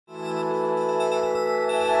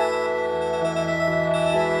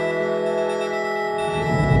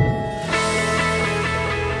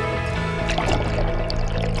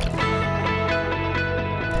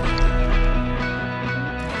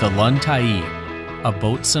Lund Tyee, a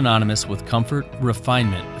boat synonymous with comfort,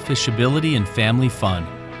 refinement, fishability, and family fun.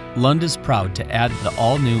 Lund is proud to add the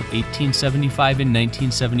all-new 1875 and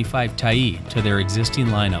 1975 Tyee to their existing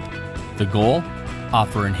lineup. The goal?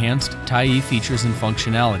 Offer enhanced Tyee features and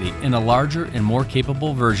functionality in a larger and more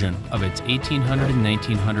capable version of its 1800 and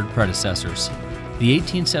 1900 predecessors. The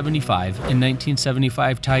 1875 and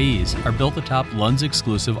 1975 Tyees are built atop Lund's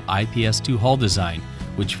exclusive IPS2 hull design,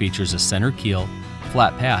 which features a center keel,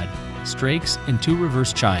 flat pad, strakes, and 2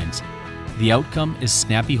 reverse chines. The outcome is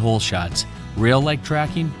snappy hole shots, rail-like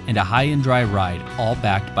tracking, and a high-end dry ride, all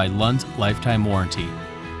backed by Lund's lifetime warranty.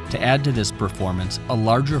 To add to this performance, a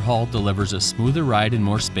larger hull delivers a smoother ride and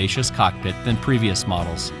more spacious cockpit than previous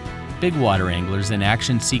models. Big water anglers and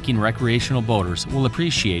action-seeking recreational boaters will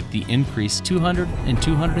appreciate the increased 200 and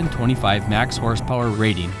 225 max horsepower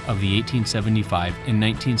rating of the 1875 and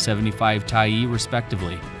 1975 Tyee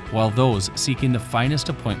respectively, while those seeking the finest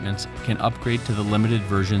appointments can upgrade to the limited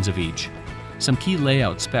versions of each. Some key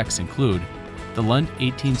layout specs include: the Lund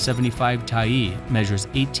 1875 Tyee measures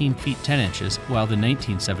 18 feet 10 inches, while the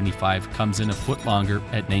 1975 comes in a foot longer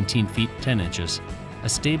at 19 feet 10 inches. A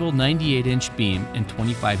stable 98-inch beam and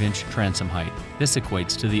 25-inch transom height. This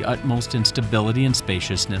equates to the utmost in stability and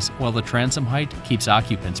spaciousness, while the transom height keeps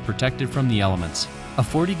occupants protected from the elements. A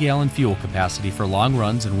 40-gallon fuel capacity for long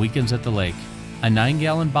runs and weekends at the lake. A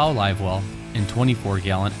 9-gallon bow live well and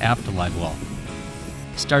 24-gallon aft live well.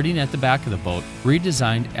 Starting at the back of the boat,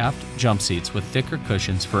 redesigned aft jump seats with thicker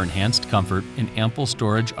cushions for enhanced comfort and ample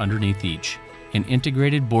storage underneath each. An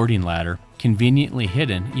integrated boarding ladder, conveniently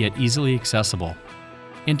hidden yet easily accessible.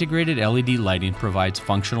 Integrated LED lighting provides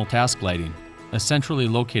functional task lighting. A centrally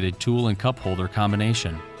located tool and cup holder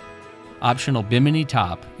combination. Optional bimini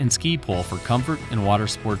top and ski pole for comfort and water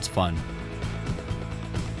sports fun.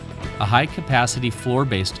 A high-capacity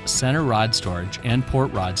floor-based center rod storage and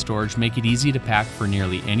port rod storage make it easy to pack for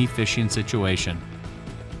nearly any fishing situation.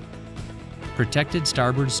 Protected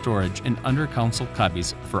starboard storage and under-console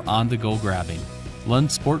cubbies for on-the-go grabbing.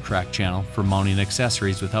 Lund Sport Track channel for mounting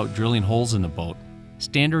accessories without drilling holes in the boat.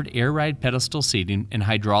 Standard air ride pedestal seating and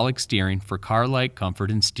hydraulic steering for car-like comfort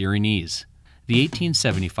and steering ease. The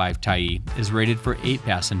 1875 Tyee is rated for 8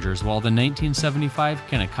 passengers, while the 1975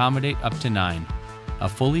 can accommodate up to 9. A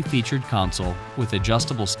fully featured console with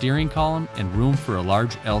adjustable steering column and room for a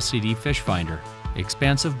large LCD fish finder.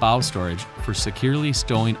 Expansive bow storage for securely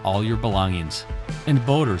stowing all your belongings. And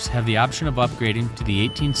boaters have the option of upgrading to the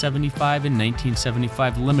 1875 and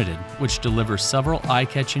 1975 Limited, which delivers several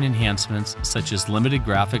eye-catching enhancements such as limited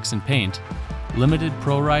graphics and paint, limited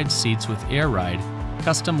Pro Ride seats with air ride,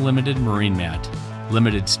 custom limited marine mat,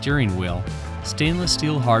 limited steering wheel, stainless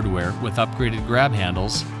steel hardware with upgraded grab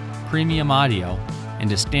handles, premium audio,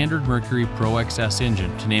 and a standard Mercury Pro XS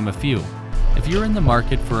engine, to name a few. If you're in the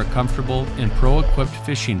market for a comfortable and pro-equipped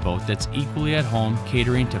fishing boat that's equally at home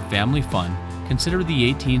catering to family fun, consider the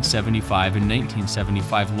 1875 and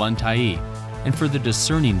 1975 Lund Tyee. And for the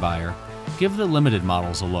discerning buyer, give the limited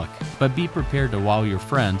models a look, but be prepared to wow your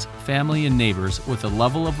friends, family, and neighbors with a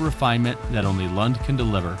level of refinement that only Lund can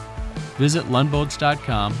deliver. Visit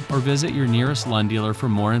lundboats.com or visit your nearest Lund dealer for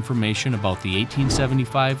more information about the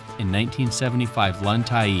 1875 and 1975 Lund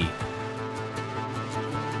Tyee.